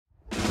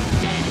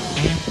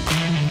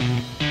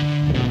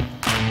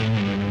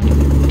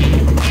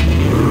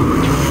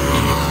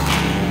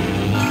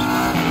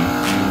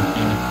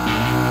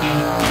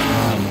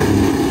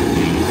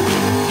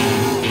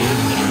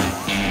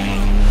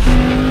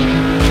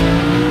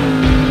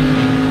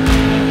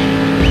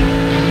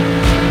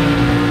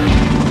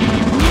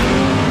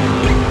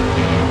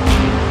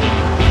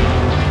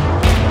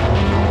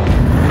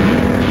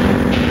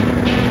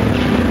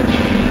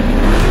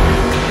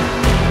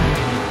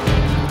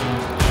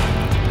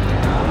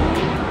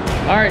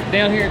All right,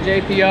 down here at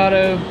JP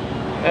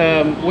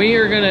Auto, we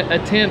are gonna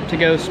attempt to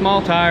go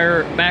small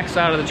tire,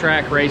 backside of the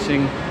track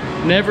racing.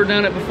 Never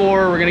done it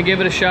before, we're gonna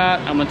give it a shot.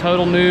 I'm a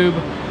total noob.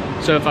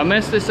 So if I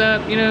mess this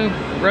up, you know,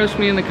 roast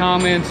me in the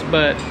comments,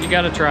 but you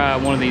gotta try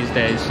one of these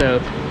days. So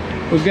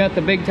we've got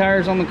the big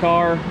tires on the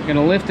car,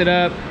 gonna lift it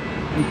up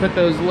and put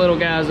those little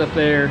guys up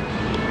there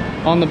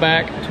on the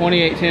back,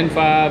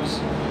 28-10-5s.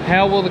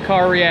 How will the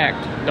car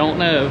react? Don't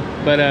know,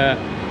 but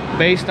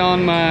based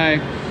on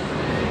my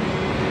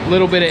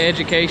little bit of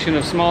education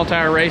of small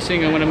tire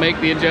racing, I'm going to make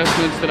the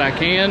adjustments that I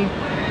can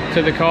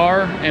to the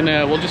car, and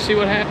we'll just see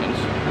what happens.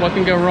 What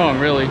can go wrong,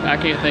 really? I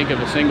can't think of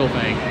a single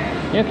thing.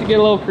 You have to get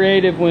a little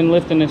creative when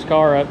lifting this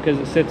car up because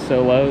it sits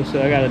so low.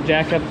 So I got to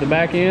jack up the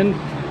back end,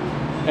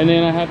 and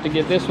then I have to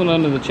get this one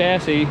under the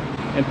chassis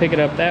and pick it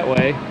up that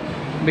way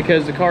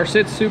because the car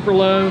sits super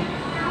low.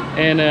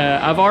 And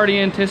I've already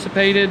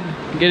anticipated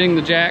getting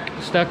the jack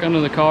stuck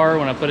under the car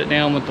when I put it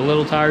down with the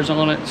little tires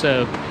on it.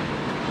 So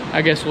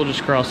I guess we'll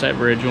just cross that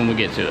bridge when we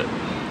get to it.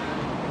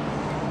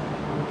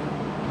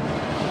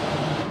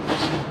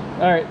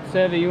 All right,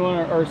 Sevy, you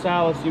want to, or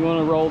Silas, you want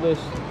to roll this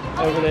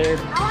over there?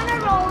 I want to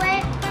roll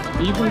it.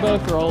 You can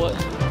both roll it.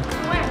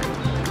 Where?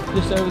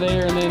 Just over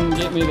there, and then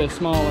get me the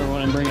smaller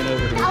one and bring it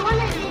over here. I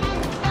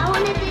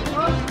want to do this.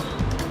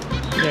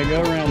 Yeah,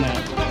 go around that.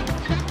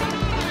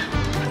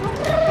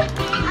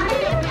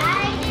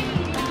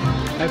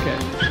 Okay.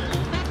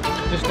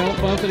 Just don't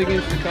bump it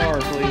against the car,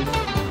 please.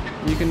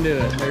 You can do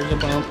it. There's a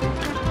bump.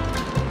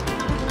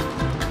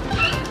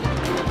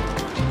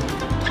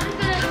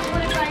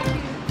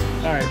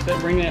 All right, so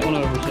bring that one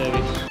over,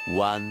 Sevy.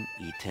 One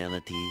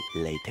eternity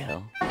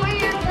later. For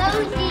your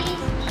cozies.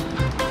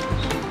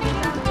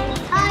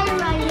 Hi,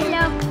 right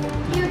here.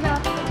 Here you go.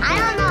 I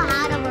don't know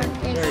how to work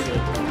this. Very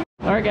good.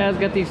 All right, guys,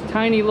 got these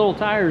tiny little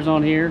tires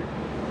on here.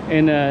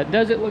 And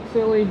does it look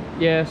silly?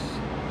 Yes.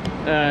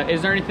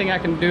 Is there anything I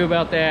can do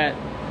about that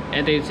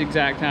at this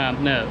exact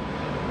time? No.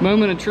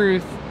 Moment of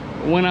truth,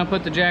 when I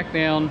put the jack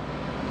down,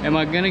 am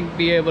I gonna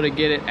be able to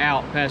get it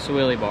out past the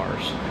wheelie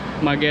bars?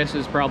 My guess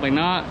is probably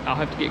not. I'll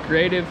have to get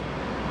creative,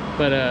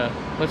 but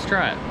let's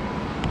try it.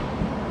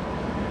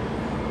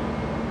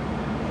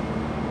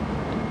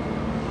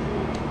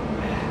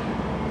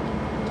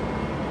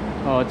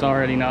 Oh, it's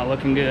already not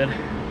looking good.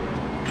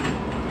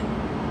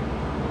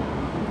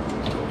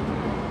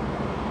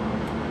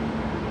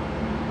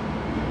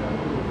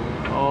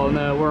 Oh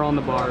no, we're on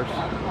the bars.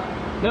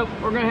 Nope,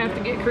 we're gonna have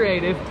to get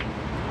creative.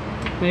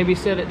 Maybe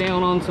set it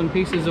down on some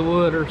pieces of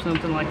wood or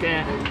something like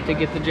that to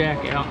get the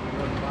jack out.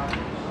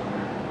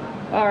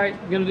 All right,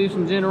 gonna do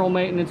some general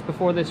maintenance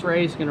before this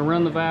race. Gonna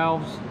run the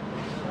valves.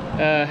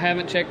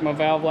 Haven't checked my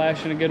valve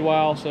lash in a good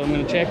while, so I'm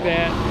gonna check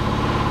that.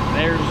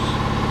 There's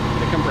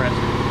the compressor.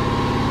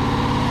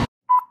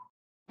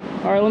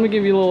 All right, let me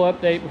give you a little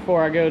update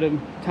before I go to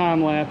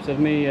time lapse of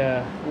me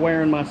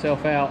wearing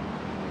myself out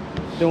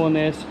doing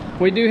this.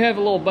 We do have a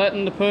little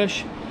button to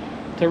push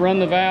to run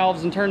the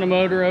valves and turn the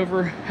motor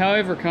over.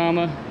 However,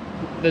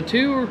 the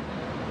two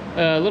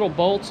little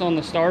bolts on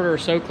the starter are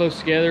so close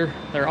together,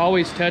 they're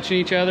always touching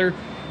each other,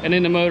 and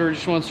then the motor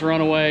just wants to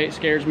run away. It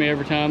scares me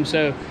every time.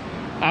 So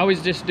I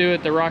always just do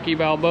it the Rocky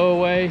Balboa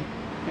way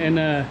and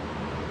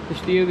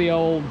just do the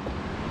old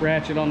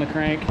ratchet on the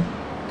crank.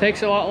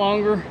 Takes a lot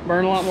longer,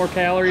 burn a lot more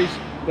calories,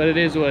 but it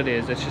is what it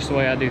is. That's just the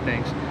way I do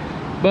things.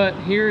 But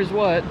here's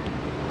what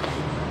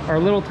our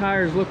little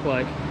tires look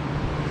like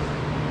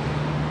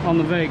on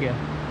the Vega.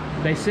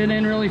 They sit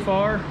in really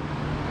far,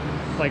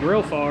 like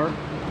real far.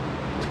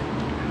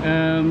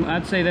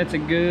 I'd say that's a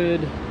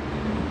good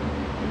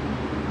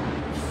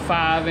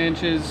 5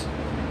 inches,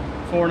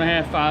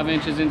 4.5, 5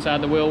 inches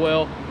inside the wheel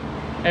well.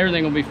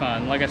 Everything will be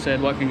fine. Like I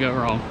said, what can go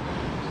wrong?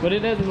 But it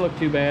doesn't look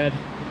too bad.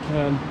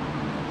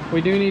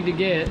 We do need to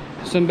get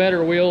some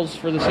better wheels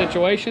for the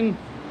situation,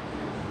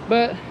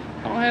 but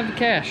I don't have the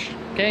cash,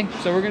 okay?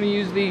 So we're gonna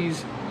use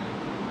these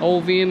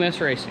old VMS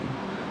Racing.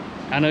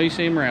 I know you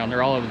see them around,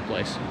 they're all over the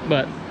place.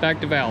 But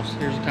back to valves,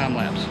 here's a time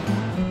lapse.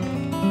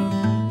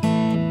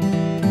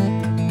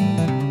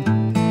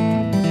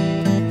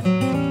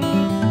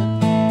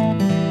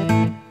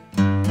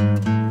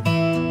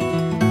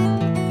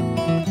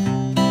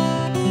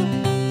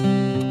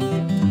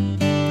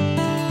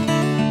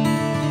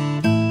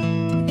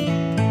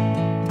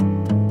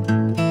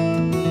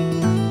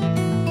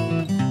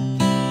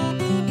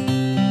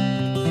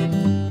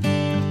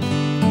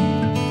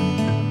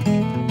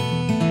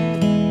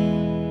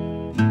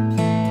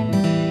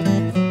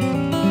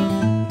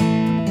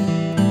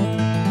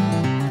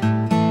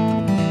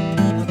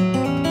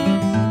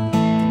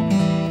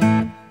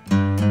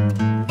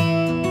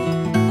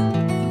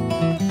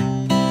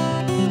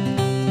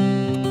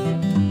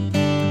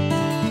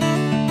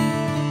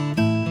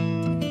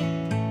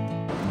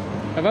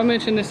 Have I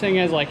mentioned this thing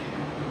has like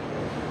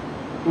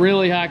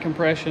really high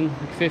compression,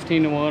 like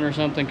 15-to-1 or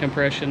something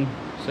compression?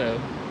 So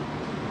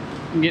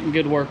I'm getting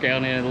good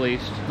workout in at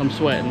least. I'm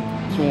sweating,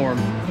 it's warm.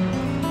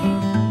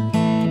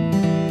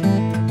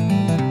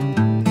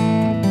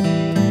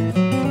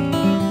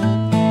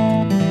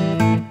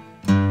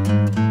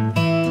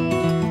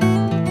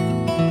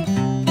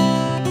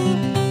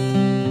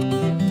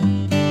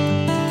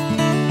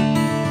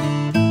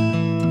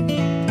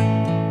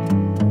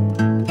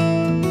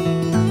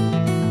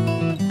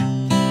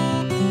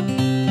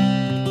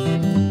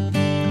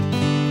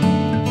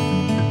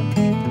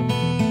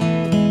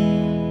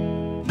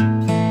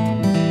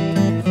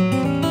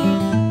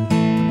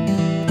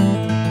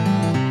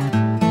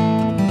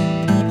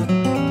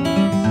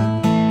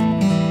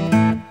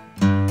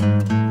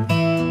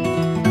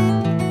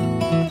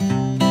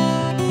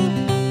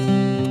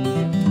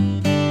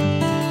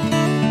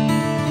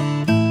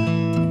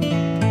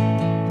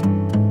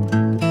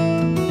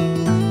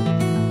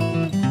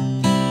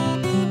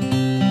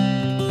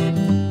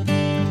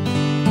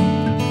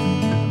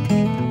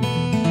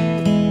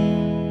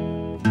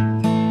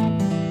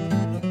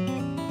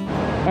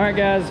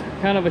 Alright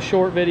guys, kind of a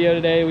short video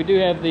today. We do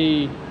have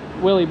the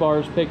wheelie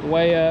bars picked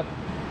way up.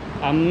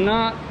 I'm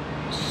not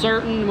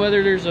certain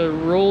whether there's a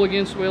rule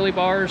against wheelie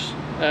bars,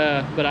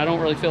 but I don't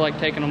really feel like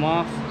taking them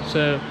off.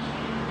 So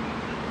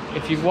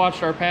if you've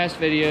watched our past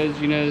videos,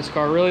 you know this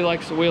car really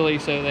likes the wheelie,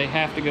 so they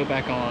have to go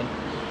back on.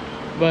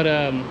 But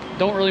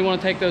don't really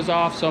want to take those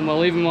off, so I'm going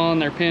to leave them on.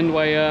 They're pinned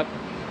way up.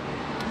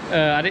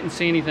 I didn't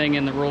see anything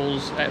in the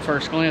rules at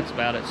first glance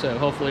about it, so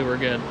hopefully we're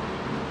good.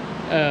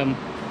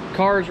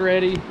 Car's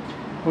ready.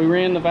 We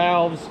ran the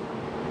valves.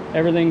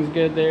 Everything's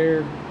good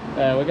there.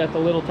 We got the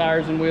little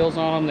tires and wheels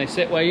on them. They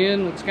sit way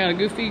in. It's kind of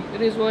goofy.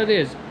 It is what it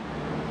is.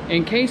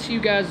 In case you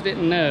guys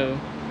didn't know,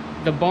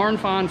 the Barn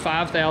Find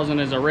 5000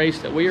 is a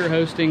race that we are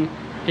hosting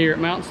here at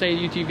Mountain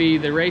State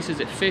UTV. The race is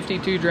at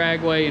 52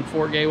 Dragway in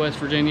Fort Gay, West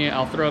Virginia.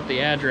 I'll throw up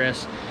the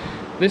address.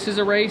 This is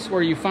a race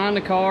where you find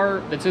a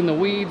car that's in the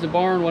weeds, a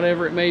barn,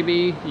 whatever it may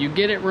be. You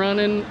get it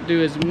running,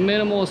 do as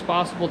minimal as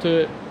possible to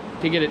it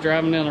to get it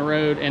driving down the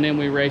road, and then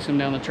we race them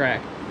down the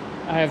track.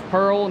 I have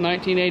Pearl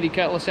 1980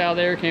 Cutlass out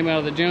there, came out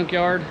of the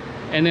junkyard,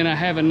 and then I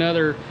have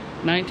another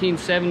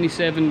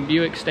 1977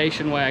 Buick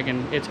station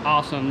wagon. It's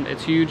awesome.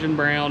 It's huge and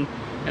brown,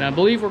 and I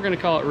believe we're going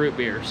to call it Root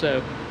Beer.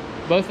 So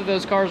both of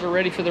those cars are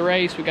ready for the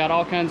race. We got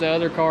all kinds of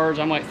other cars.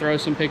 I might throw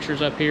some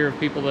pictures up here of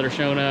people that are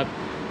showing up.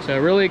 So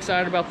really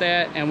excited about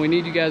that, and we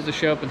need you guys to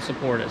show up and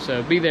support it.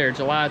 So be there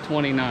July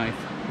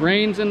 29th.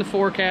 Rain's in the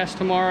forecast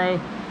tomorrow,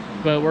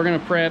 but we're going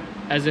to prep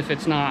as if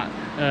it's not.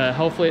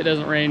 Hopefully it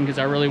doesn't rain, because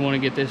I really want to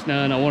get this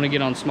done. I want to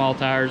get on small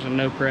tires and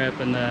no prep,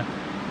 and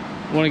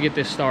want to get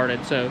this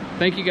started. So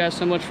thank you guys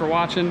so much for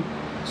watching.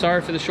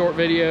 Sorry for the short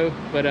video,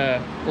 but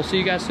we'll see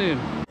you guys soon.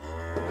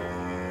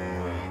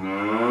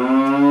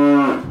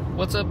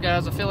 What's up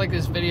guys? I feel like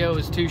this video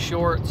is too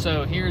short,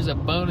 so here's a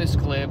bonus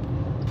clip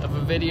of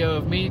a video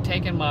of me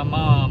taking my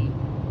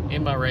mom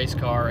in my race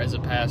car as a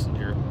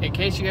passenger. In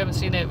case you haven't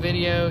seen that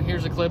video,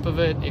 here's a clip of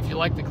it. If you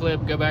like the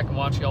clip, go back and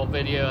watch the old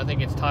video. I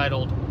think it's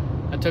titled,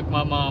 I took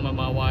my mom and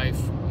my wife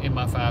in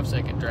my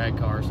 5-second drag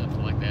car or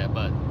something like that,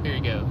 but here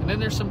you go. And then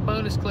there's some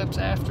bonus clips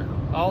after,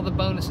 all the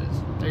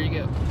bonuses. There you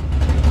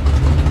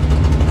go.